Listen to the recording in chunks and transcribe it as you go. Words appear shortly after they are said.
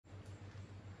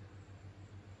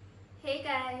Hey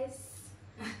guys,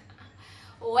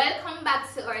 welcome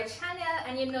back to our channel,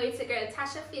 and you know it's a girl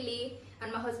Tasha Philly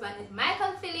and my husband is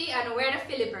Michael Philly, and we're the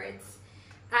Philly Birds.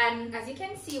 And as you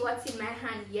can see what's in my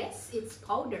hand, yes, it's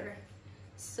powder,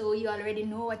 so you already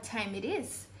know what time it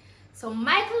is. So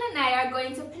Michael and I are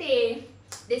going to play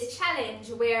this challenge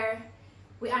where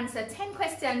we answer 10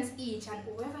 questions each, and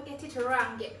whoever gets it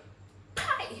wrong get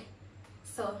pie.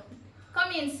 So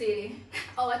come in, sweetie.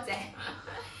 Over there.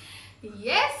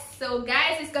 Yes, so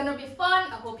guys, it's gonna be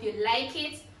fun. I hope you like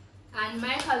it. And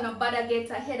Michael, no bother get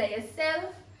ahead of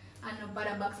yourself, and no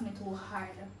bother box me too hard.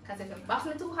 Because if you box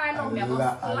me too hard, I'm gonna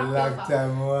slap a long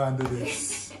time I want to do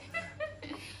this.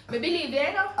 I believe you,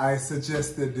 you know? I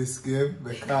suggested this game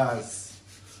because,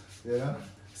 you know,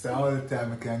 it's the only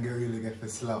time I can really get the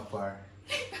slap her.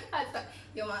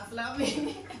 You want to slap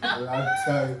me? A long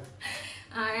time.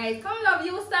 Alright, come love,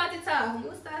 you start it off.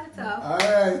 You start it off.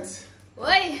 Alright.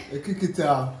 Oi! I kick it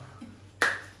off.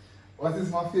 What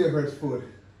is my favorite food?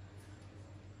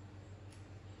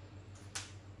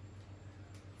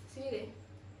 Sweetie,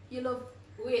 you love,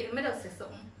 wait, let me just say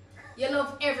something. You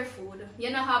love every food.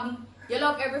 You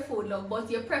love every food, love,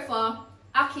 but you prefer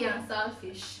ackee and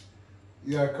saltfish.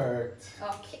 You're correct.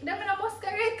 Okay, then I must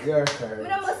correct. You're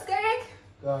correct. I must correct.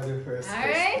 Go the first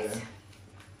Alright. question.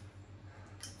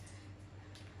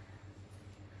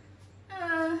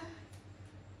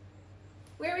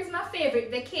 Where is my favorite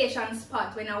vacation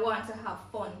spot when I want to have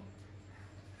fun?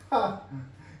 Ha!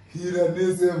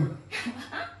 Hedonism.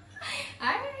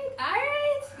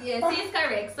 Alright. Yes, he's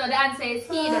correct. So the answer is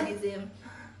hedonism.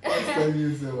 That's the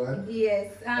user one.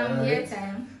 Yes, Alright. your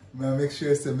time. Now make sure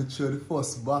you send me through the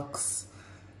first box.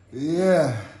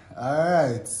 Yeah.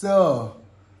 Alright, so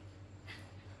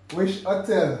which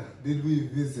hotel did we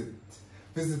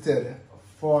visited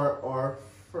for our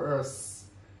first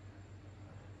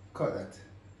cut it?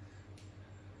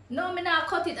 No, me not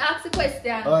cut it. Ask the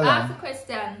question. Hold Ask on. the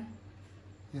question.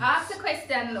 Yes. Ask the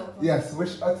question, love. Yes,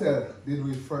 which hotel did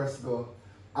we first go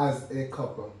as a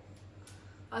couple?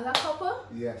 As a couple?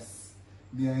 Yes,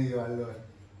 me and you alone.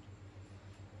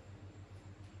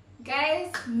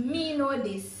 Guys, me know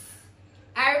this.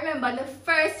 I remember the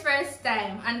first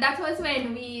time, and that was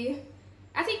when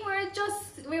I think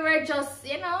we were just,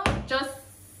 you know, just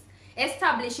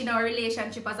establishing our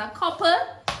relationship as a couple,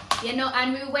 you know,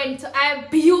 and we went to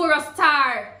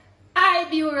Eurostar.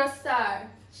 Eurostar.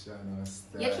 Jano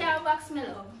Star. You can't box me,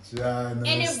 love. Jano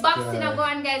Any Star. boxing I go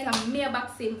on, guys, and me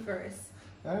boxing first.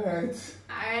 Alright.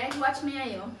 Alright, watch me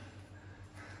and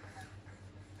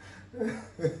you.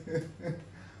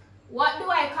 What do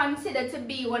I consider to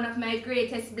be one of my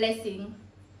greatest blessings?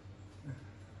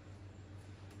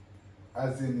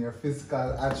 As in your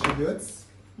physical attributes?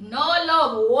 No,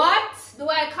 love. What do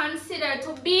I consider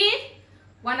to be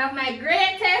one of my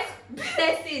greatest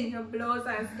blessings? Your blouse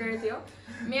and skirt, yo.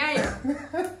 Me and you.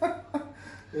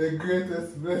 Your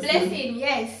greatest blessing? Blessing,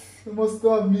 yes. You must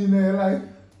have me in your life.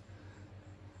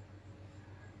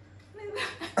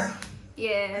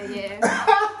 Yeah.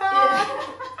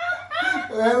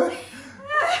 Well,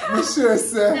 I'm sure,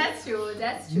 sir. That's true,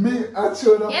 that's true. Me, I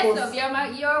showed up. Yes, love,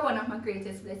 you're one of my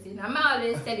greatest blessings. I'm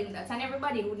always telling that, and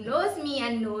everybody who knows me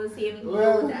and knows him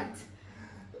knows that.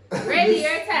 Ready,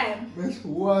 your time.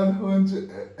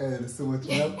 100 so much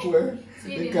more poor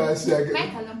because she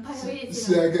Michael, I'm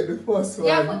paranoid. get the first one.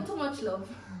 Yeah, put too much love.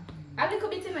 A little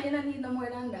bit in you don't need no more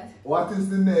than that. What is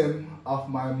the name of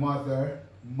my mother?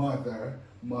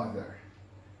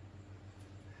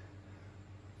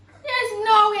 There's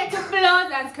no way to blow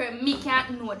that skirt. Me can't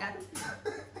know that.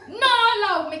 No,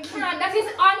 love, me can't. That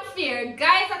is unfair.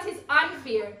 Guys, that is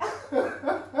unfair.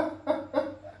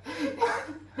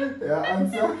 Yeah,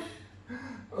 answer.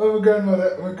 Oh,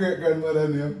 my great grandmother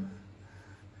name.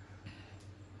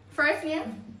 First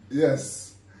name?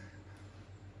 Yes.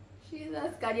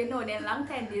 Jesus God, you know them long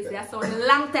time this. That's a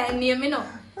long time name, you know.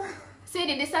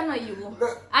 Sweetie, this I know you.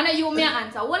 I know you may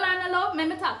answer. Hold on, love. Let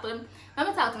me talk to them. Let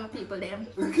me talk to my people them.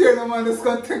 Okay, no man, just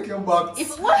gonna take your box.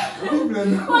 If what? Hold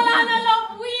on,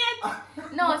 love.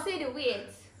 Wait. No, sweetie, wait.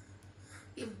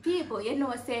 If people, you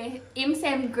know, say him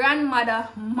same grandmother,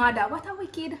 mother. What a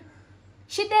wicked.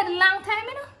 She dead a long time,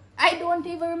 you know. I don't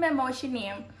even remember what she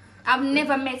name. I've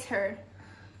never met her.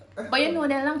 But you know,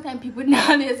 that long time people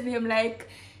nowadays name like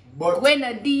But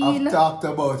Gwenadine. I've talked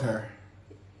about her.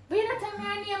 But you not tell me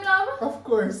her name, love? Of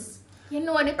course. You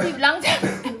know the people long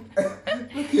time.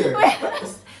 Look here. Wait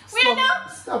now.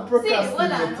 Stop See,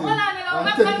 procrastinating. hold on, and I'm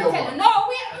take gonna your tell box. you. No,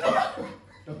 wait.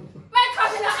 My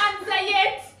cousin not answer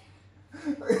yet.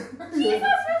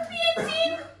 Jesus,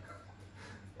 repeating.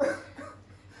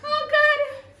 Oh God.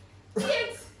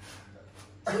 Wait.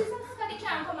 Jesus, God, it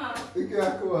can't come out. You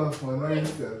can't come off, man. I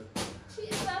understand.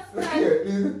 Jesus Okay, Christ.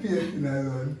 leave the painting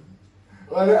alone.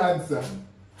 What the answer?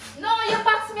 No, you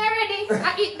box me already.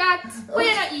 I eat that. But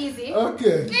you're not easy.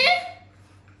 Okay. Eh?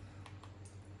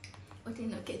 But you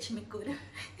not catch me good. I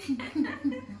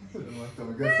want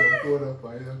to get some powder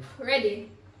for you.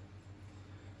 Ready?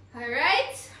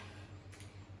 Alright.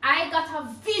 I got a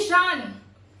vision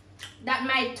that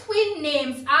my twin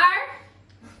names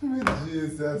are.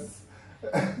 Jesus.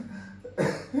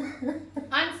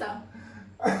 Answer.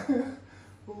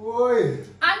 Boy.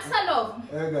 Answer, love.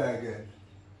 I got again.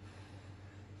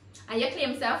 And you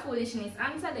claim self foolishness.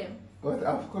 Answer them. But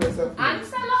of course, of course.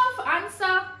 Answer, love.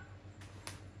 Answer.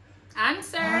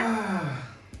 Answer. Ah,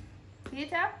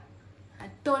 Peter? I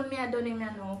don't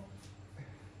know.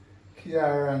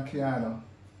 Kiara and Keanu.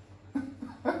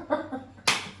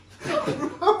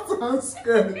 I'm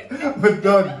scared. We're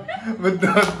done.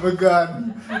 We're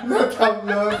gone. Not have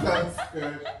blouse and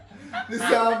skirt. This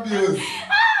is abuse.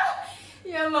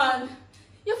 Yeah, man.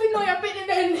 You feel know you're putting in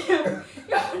there.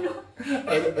 You know.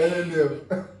 I don't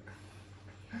know.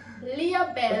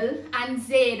 Leah Bell and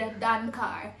Zaid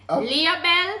Dankar. Leah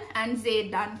Bell and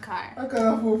Zaid Dankar. I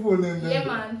can't fool in there. Yeah,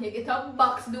 man. You get a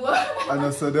box door. And I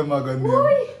saw them are going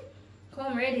Boy.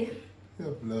 Come ready.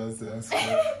 Your blouse and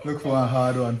skirt. Look for a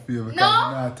hard one for you. No.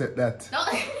 I'll take that. No.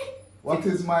 What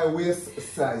is my waist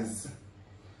size?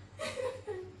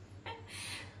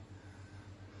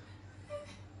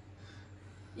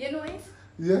 You know it?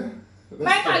 Yeah.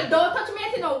 Michael, don't touch me,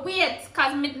 you know, wait.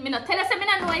 Because me not tell you, say me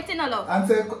not know it, you know, love.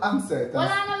 Answer it.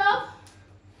 Hold on, love.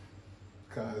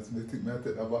 Because me think me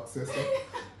take the box yes,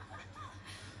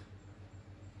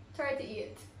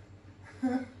 38.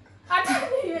 I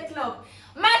 38, love.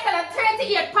 Michael, a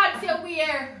 38 pants you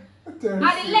wear. 36. And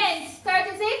the length,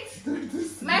 36?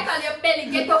 36. Michael, your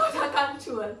belly get out of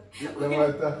control. No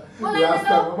matter. Well, Last I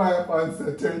know. time my pants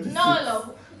 36. No,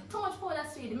 love. Too much powder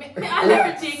sweet. Me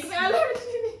allergic. Me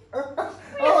allergic.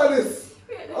 How are this?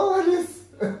 How are this?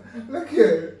 Look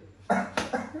here.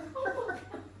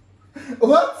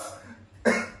 What?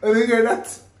 Did you hear that?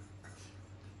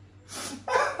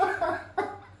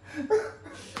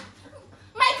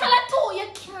 Michael, I told you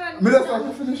can't. Me just have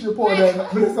to finish the powder.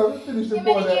 Me just have to finish the Give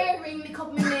me the powder. earring, me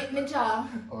cup me jaw.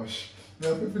 Oh, me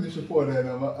have to finish the powder in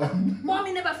my hand.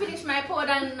 Mommy never finish my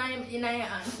powder in your hand, in my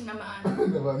hand. I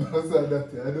never know said that.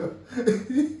 I don't.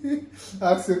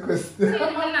 Ask a question. Me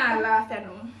not laugh, you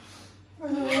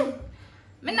know.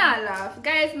 Me not laugh.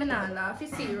 Guys, me not laugh.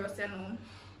 It's serious, you know.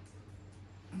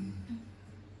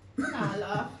 Me not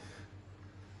laugh.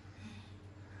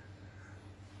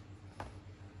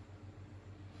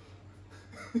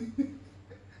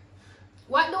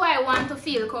 What do I want to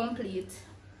feel complete?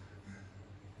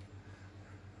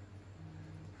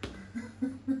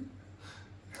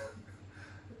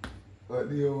 What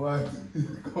do you want?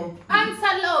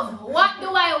 Answer, love. What do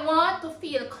I want to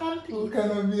feel What complete?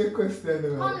 kind of be a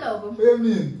question? Come, love. What do you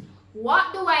mean?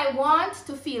 What do I want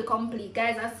to feel complete?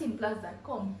 Guys, as simple as that.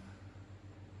 Come.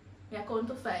 We are count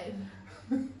to 5.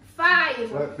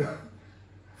 5. What?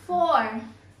 4.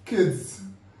 Kids.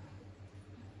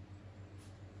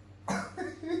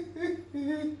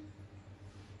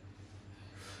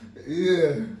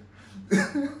 Yeah.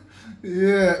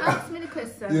 Yeah. Ask me the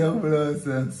question. Your blouse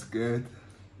and skirt.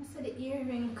 I said the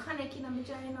earring connect in my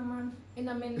vagina, man. In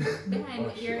my behind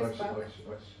my ears back.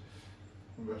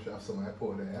 I'm going to have some of my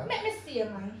powder, yeah? Let me see,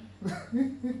 man.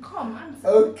 Come, answer.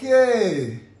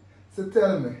 Okay. So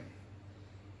tell me.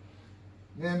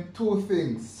 Name 2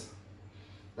 things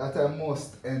that I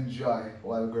most enjoy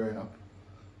while growing up.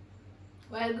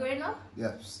 While growing up?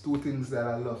 Yes, 2 things that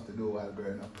I love to do while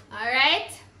growing up.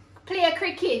 Alright. Play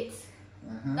cricket.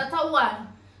 That's a 1.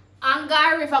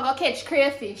 Angar River go catch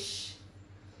crayfish.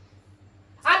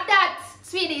 And that,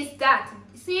 sweetie, is that.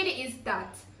 Sweetie, is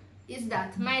that. Is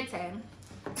that. My time.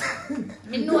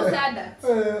 Me know that.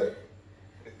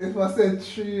 If I said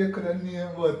 3, you could have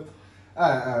named, but...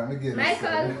 Alright, me get it.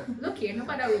 Michael, look here, no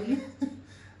bother with me.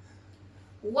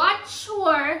 What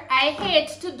chore I hate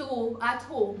to do at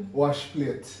home? Wash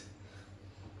plate.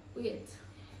 Wait.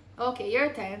 Okay, your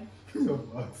time.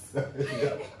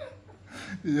 Yeah.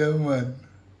 Yeah, man.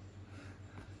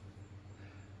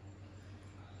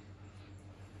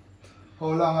 How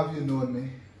long have you known me?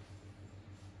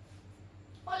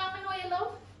 How long I know you,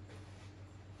 love?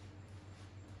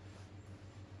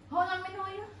 How long I know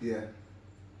you? Yeah.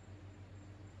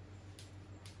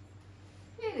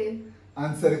 Really?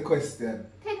 Answer the question.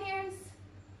 10 years.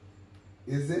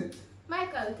 Is it?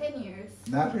 Michael, 10 years.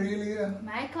 Not really, yeah.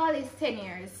 Michael is 10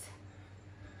 years.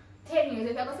 10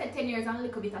 years. If I go say 10 years and a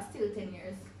little bit, it's still 10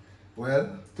 years.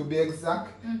 Well, to be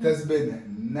exact, it has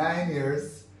been 9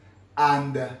 years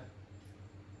and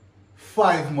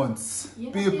 5 months.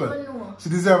 You don't People, even know. she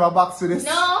deserve a box for this.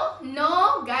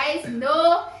 No, guys,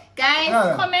 no. Guys,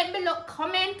 No. comment below.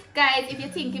 Comment, guys, if you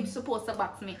think he's supposed to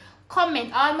box me.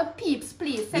 Comment, all my peeps,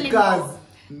 please. Tell him Because no.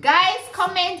 Guys,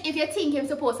 comment if you think he's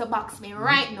supposed to box me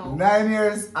right now. 9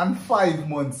 years and 5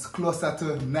 months, closer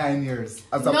to 9 years,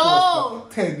 as No.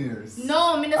 opposed to 10 years.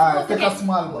 No, me not Alright, supposed to take a get.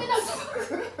 small Me box. not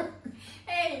supposed.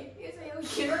 Hey, you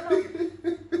say you don't know.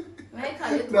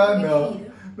 Michael, you No, told me.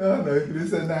 no, if you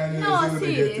say 9 years, No, you wouldn't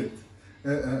see get it.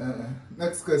 it.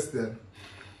 Next question.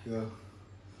 Yeah.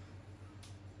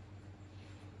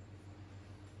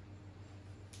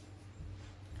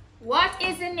 What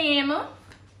is the name?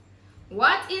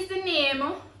 What is the name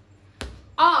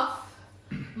of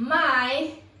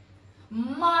my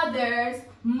mother's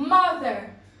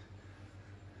mother?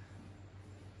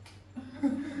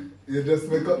 You just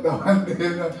make up the one day,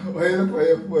 you know, while you look for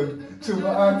your phone. Should I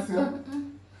answer?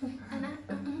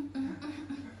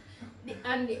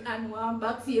 The and one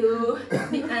box you.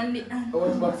 The and. I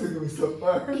was boxing you so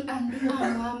far. The and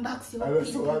one box you. I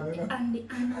just want, you know. The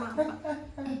and one box.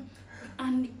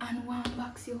 And one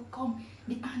box you come.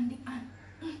 The and.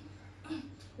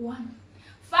 1,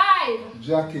 5,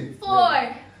 Jackie.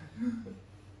 4.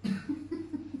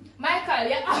 Michael,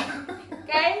 yeah.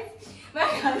 Guys,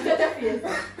 Michael, set your face.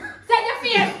 Set your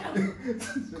face.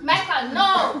 Michael, no.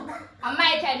 And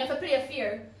my time, you have to play fear.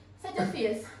 Set your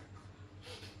face.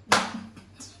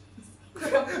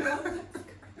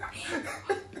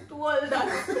 Hold that.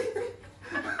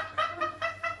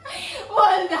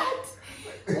 Hold that.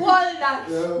 Hold that.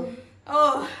 Yeah.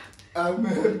 Oh. I'm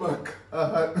head back.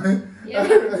 Yeah.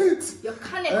 Alright. You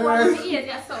connect one of the ears,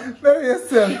 yeah, so. Marry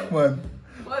yourself, man.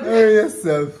 Marry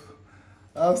yourself.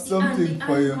 I have something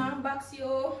for you. And box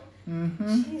you.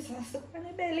 Jesus, look on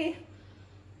the belly.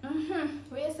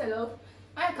 Where you sell out?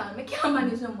 I can't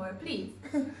manage no more, please.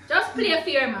 Just play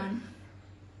fear, man.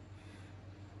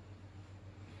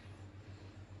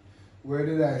 Where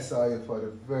did I saw you for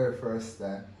the very first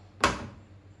time?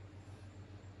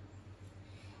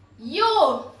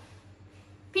 Yo!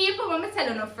 People, let me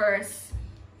tell you first.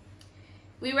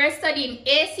 We were studying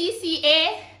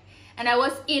ACCA and I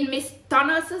was in Miss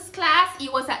Donaldson's class. He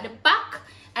was at the back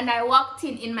and I walked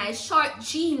in my short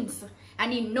jeans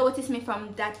and he noticed me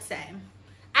from that time.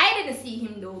 I didn't see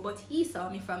him though, but he saw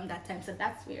me from that time, so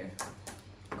that's weird.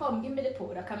 Come, give me the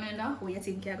powder. Come in now. Who you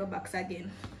think I go box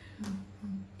again?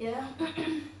 Yeah.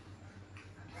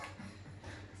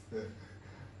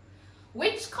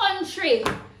 Which country?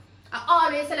 I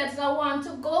always say that I want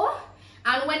to go.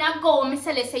 And when I go, I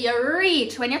say you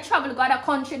reach. When you travel to other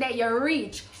country that you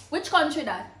reach. Which country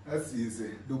that? That's easy.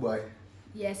 Dubai.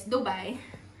 Yes, Dubai.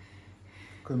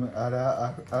 Come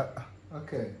on.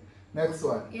 Okay. Next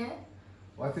one. Yeah.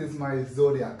 What is my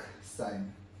zodiac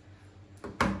sign?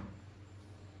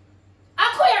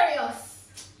 Aquarius.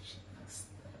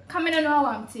 Come in and know I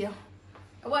want to you.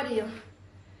 What are you?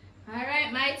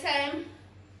 Alright, my time.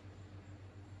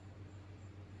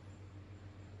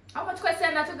 How much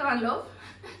question that you gone, love?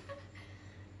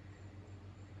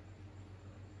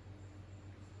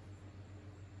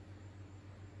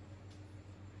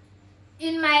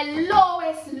 In my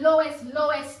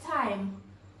lowest time,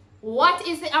 what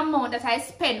is the amount that I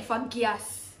spend for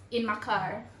gas in my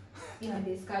car? You know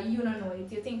this car, you don't know it.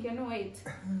 You think you know it?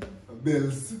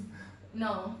 Bills.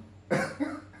 No.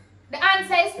 The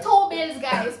answer is 2 bills,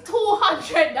 guys.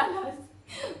 $200.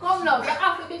 Come now, you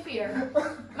have to be fair.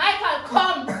 Michael,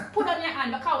 come. Put on your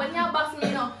hand. Because when you box me,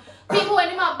 you know, people when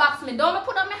you box me, don't me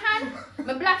put on my hand?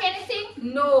 Me block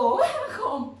anything? No.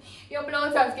 Come. Your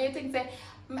blood cells, you think say,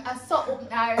 so open,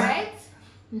 alright?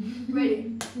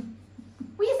 Ready?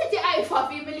 Will you set your eye for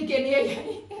me? Me look in here.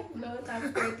 Blood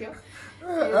cells, great, you.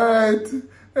 Alright.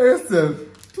 Yourself.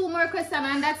 2 more questions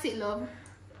and that's it, love.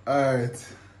 Alright.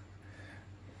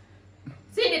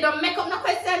 See, they don't make up no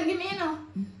question, give me, you know.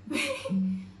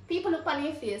 People look on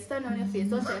your face, turn on your face,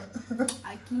 don't you?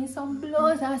 I give you some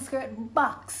blows and skirt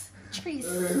box. 3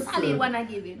 solid one I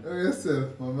give you.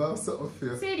 Yourself, mama. I have something for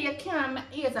you. See, you can't, my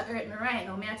ears are hurting me right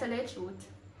now. May I tell you the truth?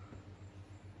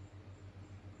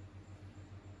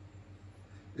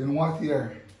 In what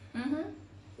year?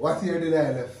 What year did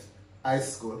I left high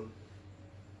school?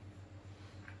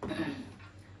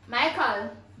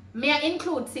 Michael, may I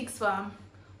include 6th form?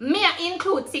 May I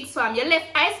include 6th form? You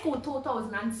left high school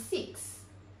 2006.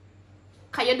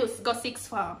 Can you just go 6th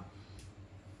form?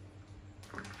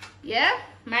 Yeah?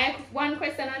 My 1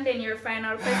 question and then your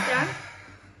final question.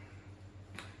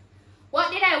 What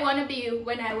did I want to be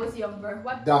when I was younger?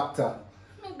 What? Doctor.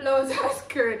 My blows are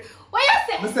skirt. What you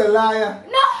say? Mr. Liar.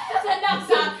 No, you said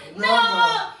doctor.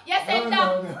 No, you said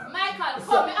doctor. no. Michael,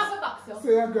 come, me have a box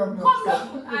here, grab me. Come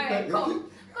love. Alright, come.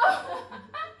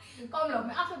 Come love,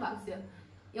 me have to box you.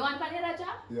 You want vanilla job?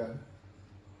 Yeah.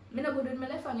 Me no good with my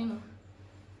left hand, you know.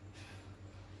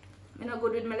 Me no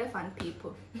good with my left hand,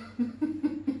 people.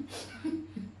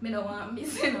 Me no want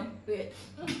miss, you know. Wait.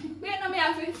 Wait, no, me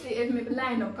have to see if me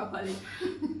line up properly.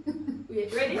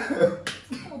 Wait, ready?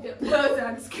 Move your blouse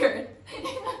and skirt.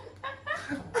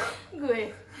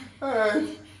 Good.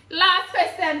 Alright. Last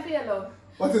question for you, love.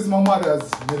 What is my mother's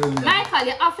middle name? Michael,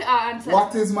 you have to answer.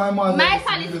 What is my mother's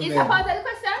Michael, middle is name? that part of the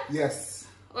question? Yes.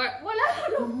 Or, well, I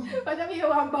don't know. Whatever you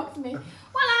want, box me. Well,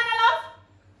 I love.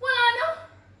 Well, I know.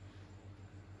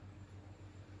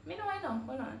 Me know I know.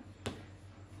 Hold on.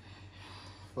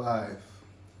 5,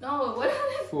 No, what?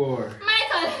 4,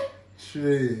 Michael.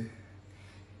 3.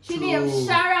 She named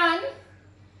Sharon.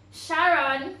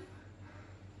 Sharon.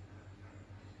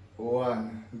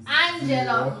 1.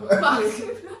 Angela. 0. Box.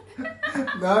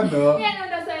 No, no. Yeah, no,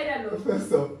 that's why I don't know.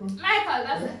 First up. Michael,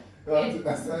 that's it. Wait.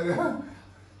 That's not.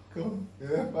 Come.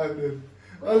 Yeah, 5 days.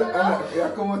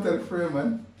 Yeah, come out of the frame,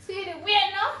 man. See the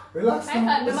wait now. Relax now.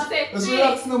 Michael, you must say, Let's hey.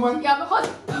 relax now, man. Yeah, because.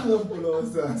 No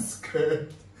blouse and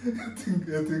skirt. You think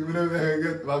we never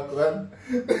get back one?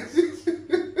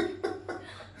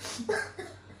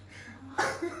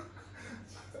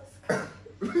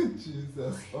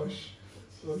 Jesus, hush.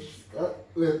 Hush.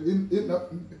 It not,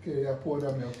 okay, I pour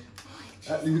that milk.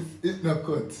 At least it not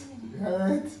cut.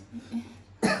 Alright?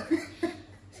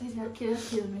 She's gonna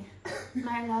kill me.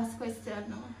 My last question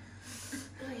now.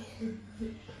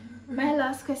 My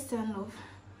last question, love.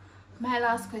 My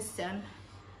last question.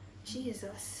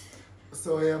 Jesus.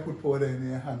 So you put powder in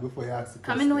your hand before you ask the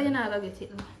question. Come know you're not gonna get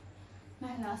it now.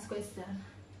 My last question.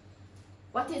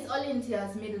 What is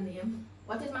Olympia's middle name?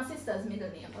 What is my sister's middle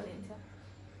name, Olympia?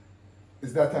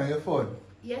 Is that on your phone?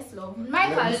 Yes, love.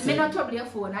 Michael, me not trouble your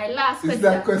phone. I last question. Is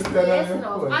that question on yes, your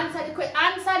love. phone? Answer the question.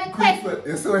 Answer the question.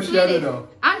 You see what she doing now?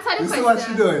 Answer the You question. see what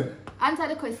she doing? Answer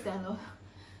the question, love.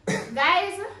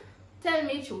 Guys, tell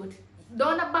me the truth.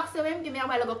 Don't box the way give me a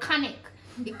while ago. Conic.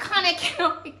 It conic, you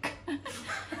know.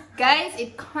 Guys,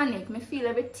 it conic. Me feel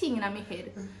everything in my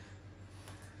head.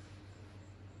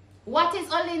 What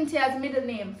is Olympia's middle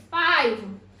name? 5,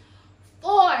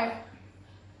 4,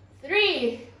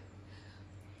 3,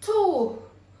 2,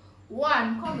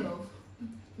 1. Come, love.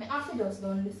 Me have to just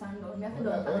don't listen, love. Me have to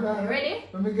don't. Ready?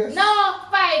 Let me guess. No,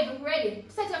 5. Ready?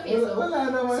 Set your face, love.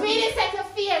 Well, Sweetie, set your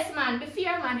face, man. Be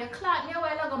fear, man. You clock me a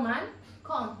while ago, man.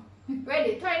 Come.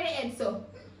 Ready? Turn the head, so.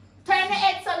 Turn the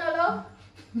head, so, no, love.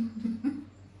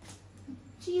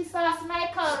 Jesus,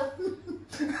 Michael.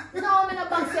 No, I'm not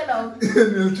box you, love.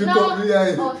 You No. got the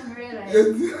eye. Oh, for real, right?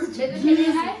 Did you hear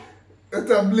the eye?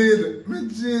 It's a bleed. Me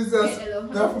Jesus. Yeah,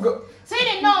 I forgot.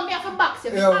 Sweetie, no, me have to box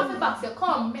you. Me Yeah. have to box you.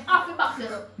 Come, me have to box you,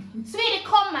 love. Sweetie,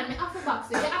 come, man. Me have to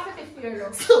box you. You have to be fair,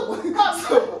 love. So,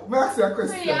 Come. may I ask you a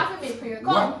question? Sweetie, you have to be fair.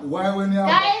 Come. Why when you have...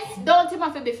 Guys, don't him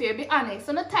have to be fair. Be honest.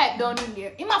 So no type down in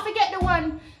there. Him have to get the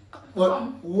one.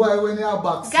 Come. Why when you have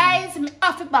boxing? Guys, me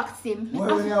have to box him.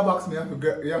 Why when you have boxing, you have to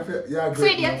get... You have to...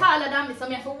 Sweetie, you're taller than me, so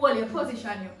me have to hold your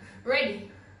position. You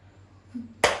ready?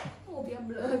 Oh, your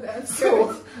blood and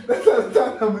So, that's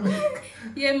a Dominic.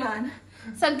 yeah, man.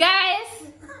 So,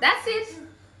 guys, that's it.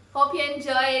 Hope you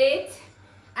enjoyed it.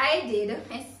 I did,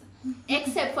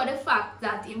 except for the fact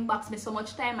that it boxed me so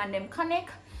much time and them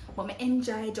connect. But me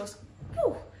enjoy just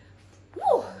woo,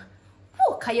 woo,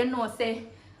 woo. Cause you know, say,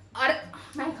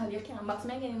 Michael, you can't box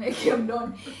me again. Make him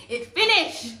done. It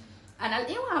finished. And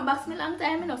he want to box me long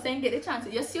time, you know, so he get the chance.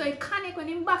 You see how he connect when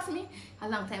he box me? A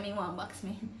long time he want to box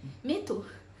me. Me too.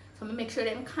 So me make sure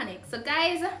them connect. So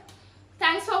guys,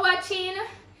 thanks for watching.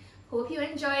 Hope you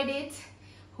enjoyed it.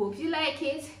 Hope you like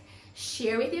it.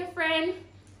 Share with your friend.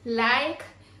 Like,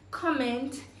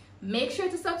 comment. Make sure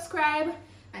to subscribe.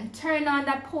 And turn on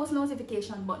that post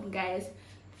notification button, guys.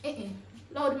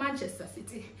 Loud Manchester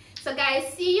City. So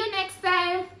guys, see you next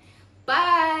time.